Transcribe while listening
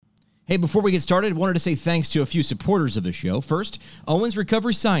Hey, before we get started, I wanted to say thanks to a few supporters of the show. First, Owens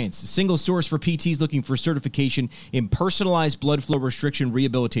Recovery Science, a single source for PTs looking for certification in personalized blood flow restriction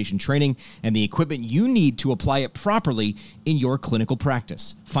rehabilitation training and the equipment you need to apply it properly in your clinical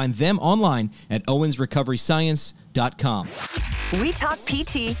practice. Find them online at owensrecoveryscience.com. We talk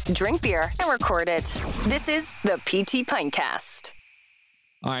PT, drink beer, and record it. This is the PT Pintcast.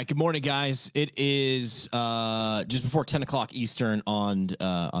 All right, good morning, guys. It is just before 10 o'clock Eastern on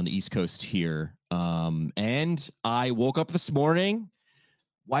the East Coast here. And I woke up this morning,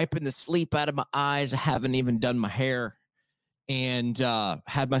 wiping the sleep out of my eyes. I haven't even done my hair, and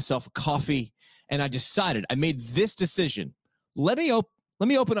had myself a coffee. And I decided, I made this decision. Let me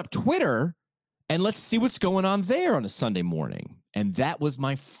open up Twitter, and let's see what's going on there on a Sunday morning. And that was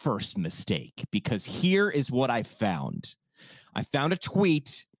my first mistake, because here is what I found. I found a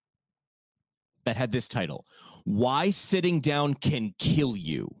tweet that had this title: "Why Sitting Down Can Kill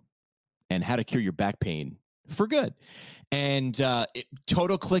You and How to Cure Your Back Pain for Good." And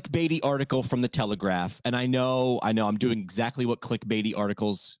total clickbaity article from the Telegraph. And I know I'm doing exactly what clickbaity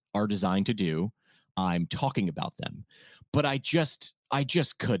articles are designed to do. I'm talking about them. But I just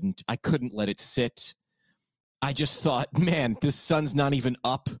couldn't let it sit. I just thought, man, the sun's not even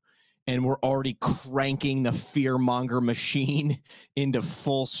up, and we're already cranking the fearmonger machine into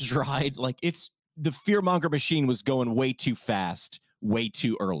full stride. Like, the fearmonger machine was going way too fast, way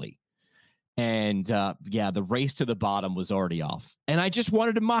too early. And the race to the bottom was already off. And I just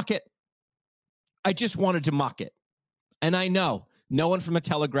wanted to mock it. And I know no one from a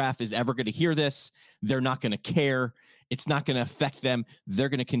Telegraph is ever going to hear this. They're not going to care. It's not going to affect them. They're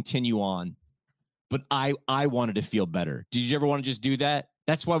going to continue on. But I wanted to feel better. Did you ever want to just do that?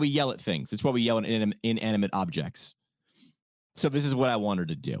 That's why we yell at things. That's why we yell at inanimate objects. So this is what I wanted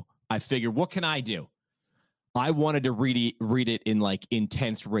to do. I figured, what can I do? I wanted to read it in like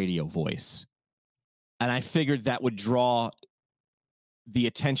intense radio voice. And I figured that would draw the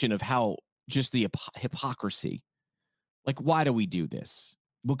attention of how just the hypocrisy. Like, why do we do this?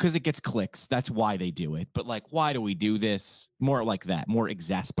 Because it gets clicks. That's why they do it. But like, why do we do this? More like that, more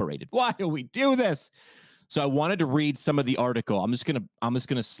exasperated. Why do we do this? So I wanted to read some of the article. I'm just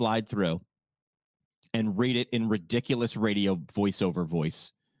gonna slide through and read it in ridiculous radio voiceover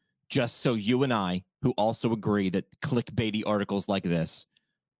voice, just so you and I, who also agree that clickbaity articles like this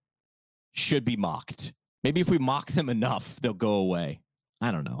should be mocked. Maybe if we mock them enough, they'll go away.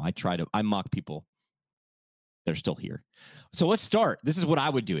 I don't know. I mock people. They're still here. So let's start. This is what I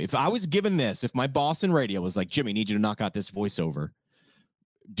would do. If I was given this, if my boss in radio was like, "Jimmy, need you to knock out this voiceover,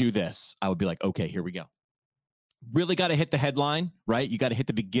 do this," I would be like, okay, here we go. Really got to hit the headline, right? You got to hit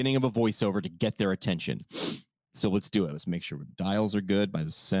the beginning of a voiceover to get their attention. So let's do it. Let's make sure the dials are good.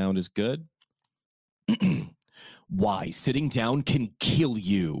 The sound is good. Why sitting down can kill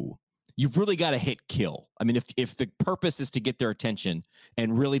you. You've really got to hit kill. I mean, if the purpose is to get their attention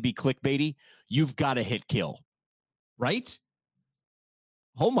and really be clickbaity, you've got to hit kill, right?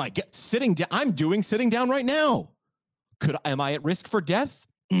 Oh my God, sitting down. I'm doing sitting down right now. Am I at risk for death?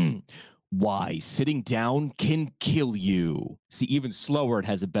 Why sitting down can kill you. See, even slower, it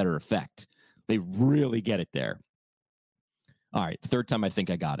has a better effect. They really get it there. All right, third time I think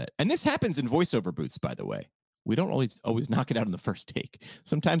I got it. And this happens in voiceover booths, by the way. We don't always knock it out on the first take.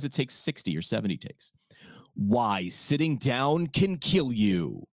 Sometimes it takes 60 or 70 takes. Why sitting down can kill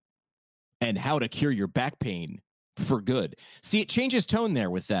you and how to cure your back pain for good. See, it changes tone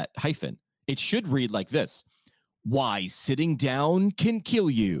there with that hyphen. It should read like this: why sitting down can kill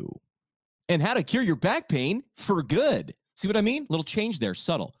you and how to cure your back pain for good. See what I mean? Little change there,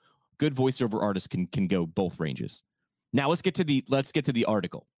 subtle. Good voiceover artists can go both ranges. Now let's get to the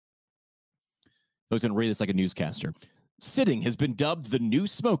article. I was going to read this like a newscaster. Sitting has been dubbed the new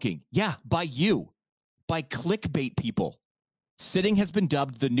smoking. Yeah, by you, by clickbait people. Sitting has been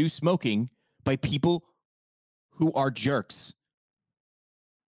dubbed the new smoking by people who are jerks.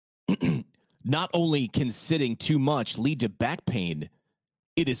 Not only can sitting too much lead to back pain,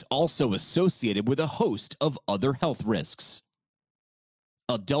 it is also associated with a host of other health risks.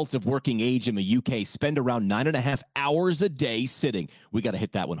 Adults of working age in the UK spend around 9.5 hours a day sitting. We got to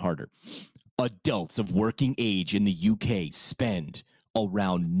hit that one harder. Adults of working age in the UK spend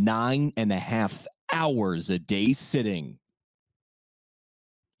around 9.5 hours a day sitting.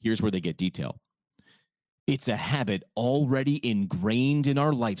 Here's where they get detail. It's a habit already ingrained in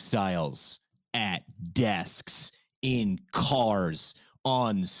our lifestyles, at desks, in cars,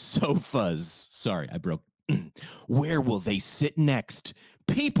 on sofas. Sorry, I broke. Where will they sit next?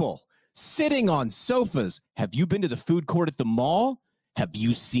 People sitting on sofas. Have you been to the food court at the mall? Have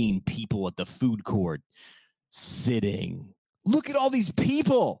you seen people at the food court sitting Look at all these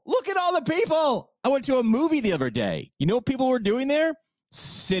people. Look at all the people. I went to a movie the other day. You know what people were doing there?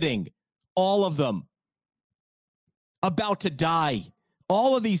 Sitting. All of them. About to die.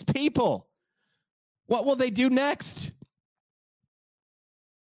 All of these people. What will they do next?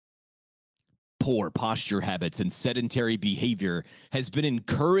 Poor posture habits and sedentary behavior has been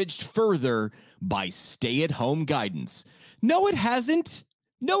encouraged further by stay-at-home guidance. No, it hasn't.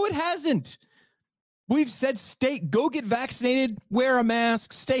 No, it hasn't. We've said go get vaccinated, wear a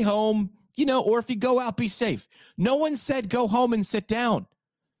mask, stay home, or if you go out, be safe. No one said go home and sit down.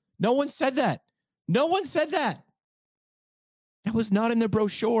 No one said that. No one said that. That was not in the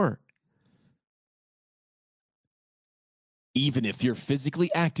brochure. Even if you're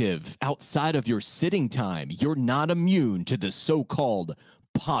physically active outside of your sitting time, you're not immune to the so-called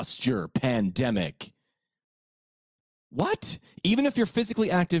posture pandemic. What? Even if you're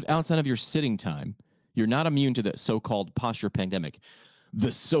physically active outside of your sitting time, you're not immune to the so-called posture pandemic.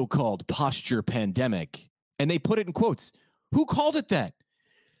 The so-called posture pandemic. And they put it in quotes. Who called it that?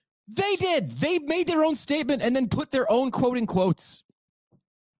 They did. They made their own statement and then put their own quote in quotes.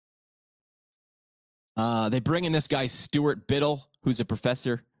 They bring in this guy, Stuart Biddle, who's a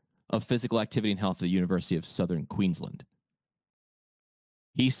professor of physical activity and health at the University of Southern Queensland.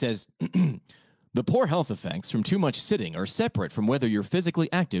 He says, the poor health effects from too much sitting are separate from whether you're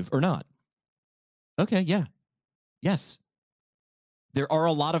physically active or not. Okay, yeah. Yes. There are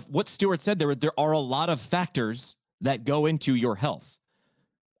a lot of, what Stuart said, there are a lot of factors that go into your health.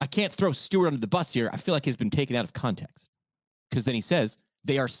 I can't throw Stuart under the bus here. I feel like he's been taken out of context. Because then he says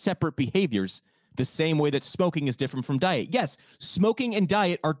they are separate behaviors the same way that smoking is different from diet. Yes, smoking and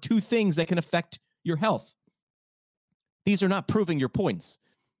diet are two things that can affect your health. These are not proving your points.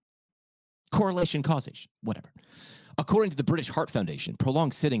 Correlation, causation, whatever. According to the British Heart Foundation,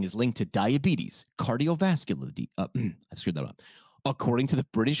 prolonged sitting is linked to diabetes, cardiovascular. I screwed that up. According to the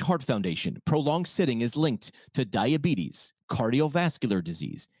British Heart Foundation, prolonged sitting is linked to diabetes, cardiovascular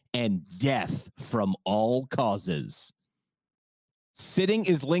disease, and death from all causes. Sitting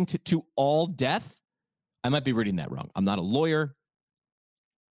is linked to all death? I might be reading that wrong. I'm not a lawyer,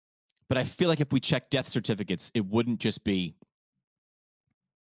 but I feel like if we check death certificates, it wouldn't just be,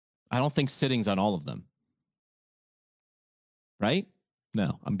 I don't think sitting's on all of them. Right?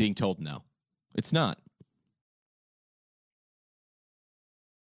 No, I'm being told no. It's not.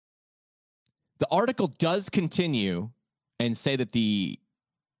 The article does continue and say that the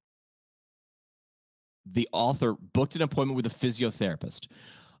author booked an appointment with a physiotherapist.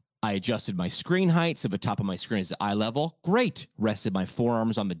 I adjusted my screen height so the top of my screen is at eye level. Great. Rested my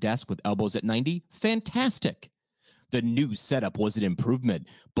forearms on the desk with elbows at 90. Fantastic. The new setup was an improvement,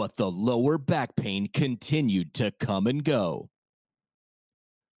 but the lower back pain continued to come and go.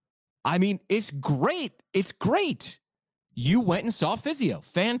 I mean, it's great. It's great. You went and saw physio.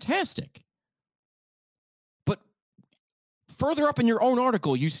 Fantastic. But further up in your own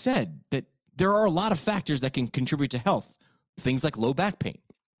article, you said that there are a lot of factors that can contribute to health. Things like low back pain.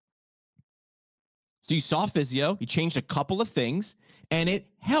 So you saw physio, you changed a couple of things, and it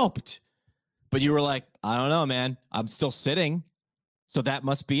helped. But you were like, I don't know, man. I'm still sitting, so that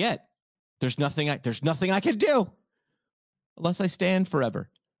must be it. There's nothing I can do unless I stand forever.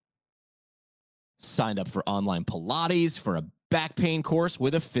 Signed up for online Pilates for a back pain course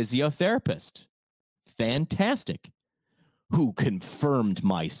with a physiotherapist. Fantastic. Who confirmed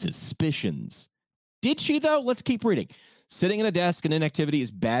my suspicions. Did she, though? Let's keep reading. Sitting at a desk and inactivity is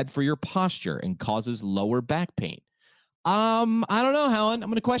bad for your posture and causes lower back pain. I don't know, Helen. I'm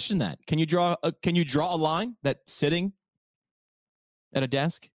going to question that. Can you draw a line that sitting at a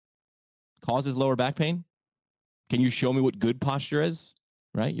desk causes lower back pain? Can you show me what good posture is?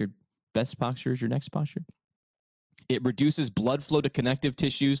 Right? Your best posture is your next posture. It reduces blood flow to connective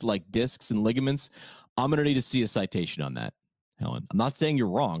tissues like discs and ligaments. I'm going to need to see a citation on that, Helen. I'm not saying you're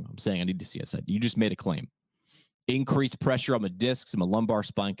wrong. I'm saying I need to see a citation. You just made a claim. Increased pressure on the discs and the lumbar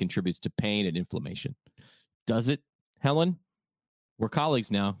spine contributes to pain and inflammation. Does it, Helen? We're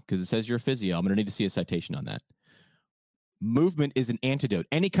colleagues now because it says you're a physio. I'm going to need to see a citation on that. Movement is an antidote.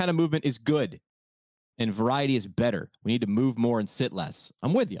 Any kind of movement is good, and variety is better. We need to move more and sit less.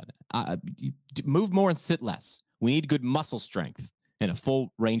 I'm with you on that. Move more and sit less. We need good muscle strength and a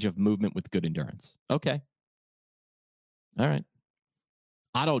full range of movement with good endurance. Okay. All right.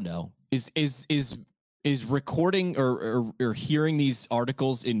 I don't know. Is recording or hearing these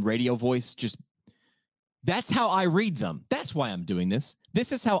articles in radio voice just, that's how I read them. That's why I'm doing this.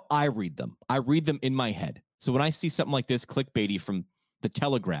 This is how I read them. I read them in my head. So when I see something like this clickbaity from the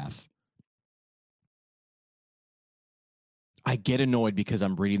Telegraph, I get annoyed because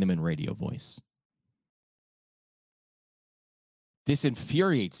I'm reading them in radio voice. This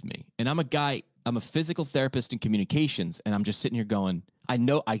infuriates me. And I'm a physical therapist in communications, and I'm just sitting here going, I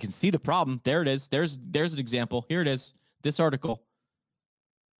know I can see the problem. There it is. There's an example. Here it is. This article.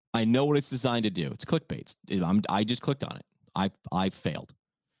 I know what it's designed to do. It's clickbait. I just clicked on it. I failed.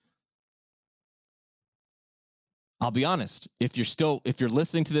 I'll be honest. If you're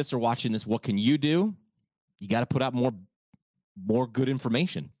listening to this or watching this, what can you do? You got to put out more good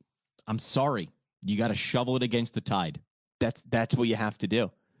information. I'm sorry. You got to shovel it against the tide. That's what you have to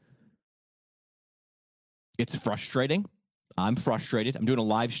do. It's frustrating. I'm frustrated. I'm doing a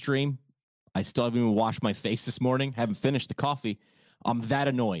live stream. I still haven't even washed my face this morning. Haven't finished the coffee. I'm that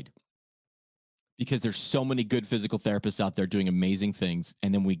annoyed because there's so many good physical therapists out there doing amazing things.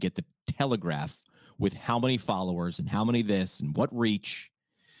 And then we get the Telegraph with how many followers and how many this and what reach.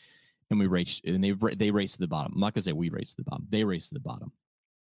 And we race, and they race to the bottom. I'm not going to say we race to the bottom. They race to the bottom.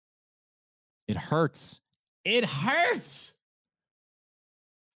 It hurts. It hurts.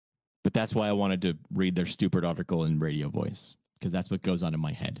 But that's why I wanted to read their stupid article in radio voice, because that's what goes on in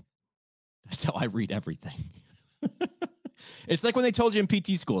my head. That's how I read everything. It's like when they told you in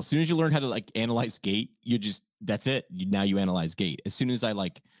PT school, as soon as you learn how to like analyze gait, that's it. Now you analyze gait. As soon as I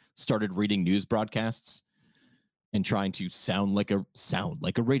started reading news broadcasts and trying to sound like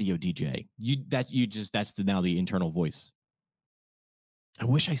a radio DJ, that's now the internal voice. I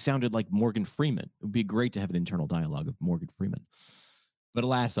wish I sounded like Morgan Freeman. It would be great to have an internal dialogue of Morgan Freeman. But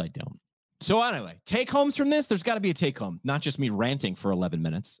alas, I don't. So anyway, take homes from this. There's got to be a take home, not just me ranting for 11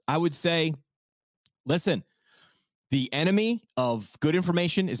 minutes. I would say, listen, the enemy of good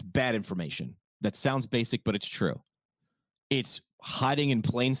information is bad information. That sounds basic, but it's true. It's hiding in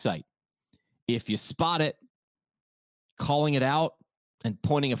plain sight. If you spot it, calling it out and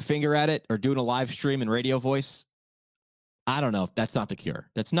pointing a finger at it or doing a live stream in radio voice, I don't know if that's not the cure.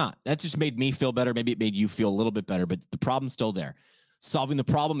 That's not. That just made me feel better. Maybe it made you feel a little bit better, but the problem's still there. Solving the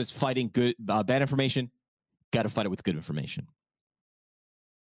problem is fighting bad information. Got to fight it with good information.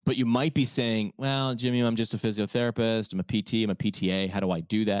 But you might be saying, well, Jimmy, I'm just a physiotherapist. I'm a PT. I'm a PTA. How do I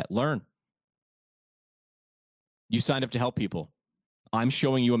do that? Learn. You signed up to help people. I'm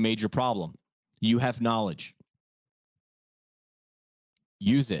showing you a major problem. You have knowledge.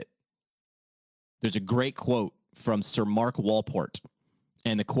 Use it. There's a great quote from Sir Mark Walport.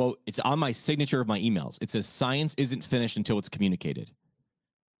 And the quote, it's on my signature of my emails. It says, science isn't finished until it's communicated.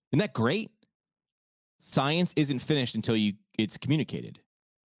 Isn't that great? Science isn't finished until it's communicated.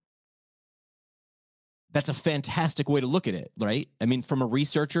 That's a fantastic way to look at it, right? I mean, from a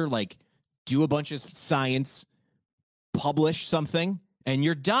researcher, do a bunch of science, publish something, and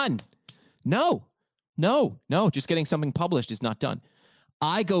you're done. No. Just getting something published is not done.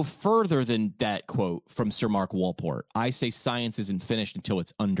 I go further than that quote from Sir Mark Walport. I say science isn't finished until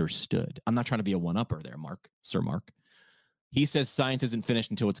it's understood. I'm not trying to be a one-upper there, Sir Mark. He says science isn't finished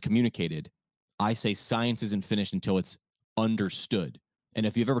until it's communicated. I say science isn't finished until it's understood. And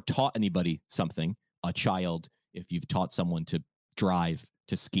if you've ever taught anybody something, a child, if you've taught someone to drive,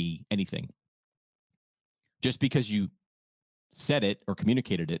 to ski, anything, just because you said it or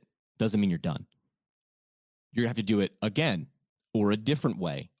communicated it doesn't mean you're done. You're going to have to do it again, or a different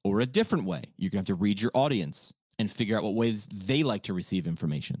way, or a different way. You're going to have to read your audience and figure out what ways they like to receive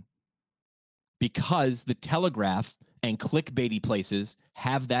information. Because the Telegraph and clickbaity places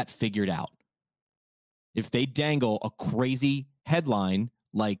have that figured out. If they dangle a crazy headline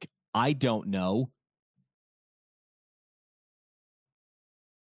like, I don't know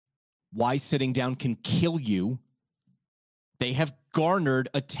why sitting down can kill you, they have garnered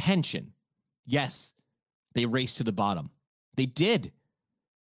attention. Yes, they raced to the bottom. They did.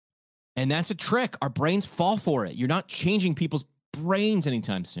 And that's a trick. Our brains fall for it. You're not changing people's brains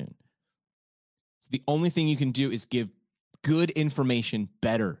anytime soon. So the only thing you can do is give good information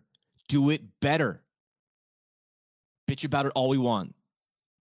better. Do it better. Bitch about it all we want.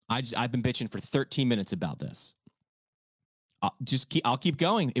 I've been bitching for 13 minutes about this. I'll keep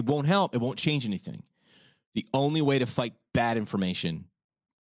going. It won't help. It won't change anything. The only way to fight bad information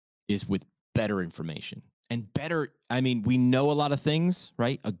is with better information. And better, I mean, we know a lot of things,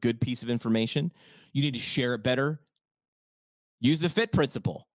 right? A good piece of information. You need to share it better. Use the FIT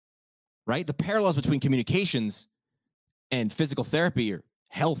principle, right? The parallels between communications and physical therapy or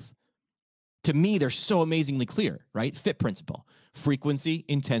health, to me, they're so amazingly clear, right? FIT principle: frequency,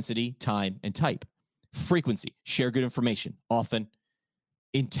 intensity, time, and type. Frequency, share good information often.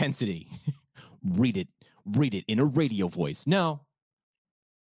 Intensity, read it in a radio voice. No.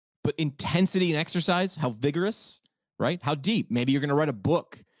 But intensity and exercise, how vigorous, right? How deep? Maybe you're going to write a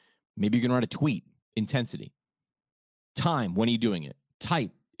book. Maybe you're going to write a tweet. Intensity. Time, when are you doing it?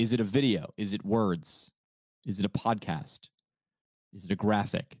 Type, is it a video? Is it words? Is it a podcast? Is it a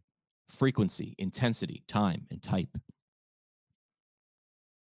graphic? Frequency, intensity, time, and type.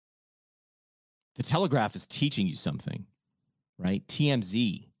 The Telegraph is teaching you something, right?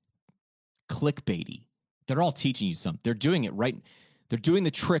 TMZ, clickbaity. They're all teaching you something. They're doing it right. They're doing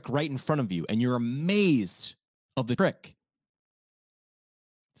the trick right in front of you, and you're amazed of the trick.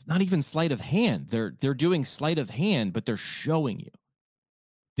 It's not even sleight of hand. They're doing sleight of hand, but they're showing you.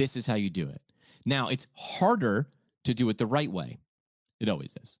 This is how you do it. Now, it's harder to do it the right way. It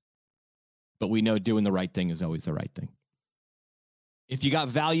always is. But we know doing the right thing is always the right thing. If you got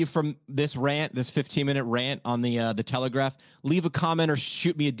value from this rant, this 15-minute rant on the Telegraph, leave a comment or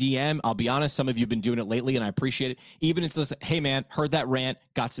shoot me a DM. I'll be honest, some of you have been doing it lately, and I appreciate it. Even if it's just, hey, man, heard that rant,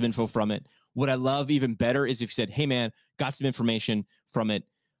 got some info from it. What I love even better is if you said, hey, man, got some information from it,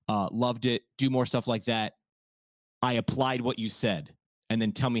 loved it, do more stuff like that. I applied what you said, and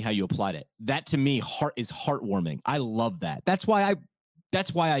then tell me how you applied it. That, to me, is heartwarming. I love that. That's why I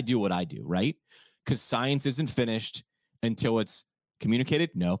do what I do, right? Because science isn't finished until it's communicated.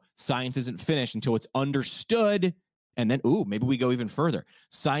 No, science isn't finished until it's understood. And then, maybe we go even further.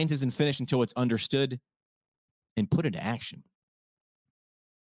 Science isn't finished until it's understood and put into action.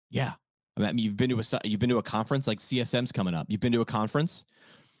 Yeah. I mean, you've been to a conference, like CSM's coming up. You've been to a conference.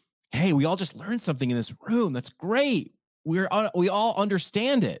 Hey, we all just learned something in this room. That's great. We all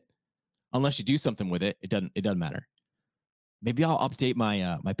understand it. Unless you do something with it, it doesn't matter. Maybe I'll update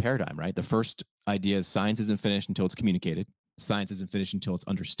my paradigm, right? The first idea is science isn't finished until it's communicated. Science isn't finished until it's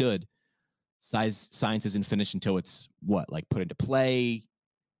understood. Science isn't finished until it's put into play,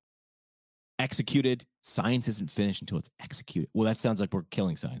 executed. Science isn't finished until it's executed. Well, that sounds like we're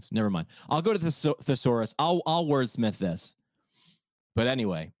killing science. Never mind. I'll go to the thesaurus. I'll wordsmith this. But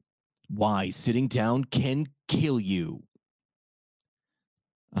anyway, why sitting down can kill you.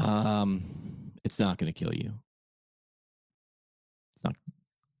 It's not going to kill you. It's not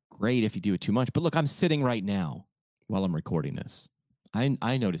great if you do it too much. But look, I'm sitting right now while I'm recording this.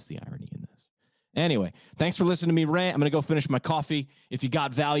 I noticed the irony in this. Anyway, thanks for listening to me rant. I'm going to go finish my coffee. If you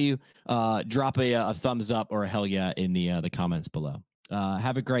got value, drop a thumbs up or a hell yeah in the comments below.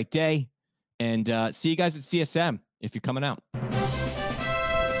 Have a great day, and see you guys at CSM if you're coming out.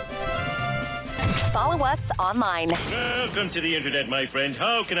 Follow us online. Welcome to the internet, my friend.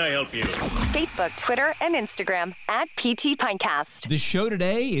 How can I help you? Facebook, Twitter, and Instagram at PT Pintcast. The show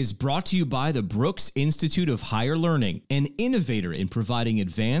today is brought to you by the Brooks Institute of Higher Learning, an innovator in providing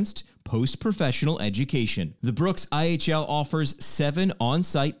advanced post-professional education. The Brooks IHL offers 7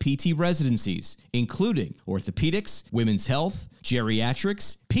 on-site PT residencies, including orthopedics, women's health,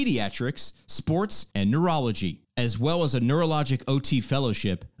 geriatrics, pediatrics, sports, and neurology, as well as a neurologic OT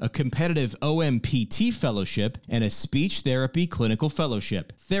fellowship, a competitive OMPT fellowship, and a speech therapy clinical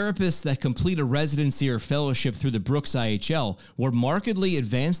fellowship. Therapists that complete a residency or fellowship through the Brooks IHL will markedly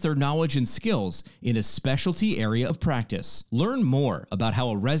advance their knowledge and skills in a specialty area of practice. Learn more about how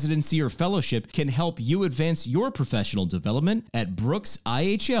a residency or fellowship can help you advance your professional development at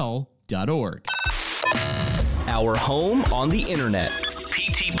brooksihl.org. Our home on the internet.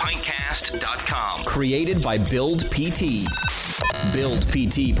 PTPintcast.com. Created by Build PT. Build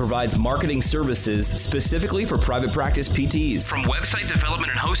PT provides marketing services specifically for private practice PTs. From website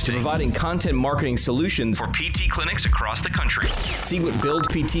development and hosting, Providing content marketing solutions for PT clinics across the country. See what Build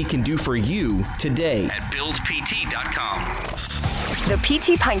PT can do for you today. At buildpt.com. The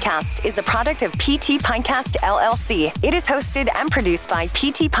PT Pintcast is a product of PT Pintcast LLC. It is hosted and produced by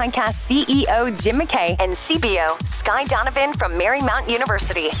PT Pintcast CEO Jim McKay and CBO Sky Donovan from Marymount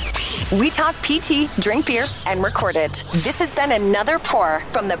University. We talk PT, drink beer, and record it. This has been another pour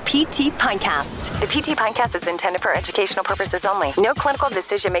from the PT Pintcast. The PT Pintcast is intended for educational purposes only. No clinical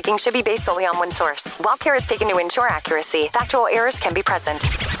decision-making should be based solely on one source. While care is taken to ensure accuracy, factual errors can be present.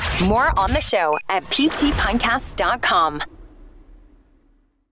 More on the show at ptpintcast.com.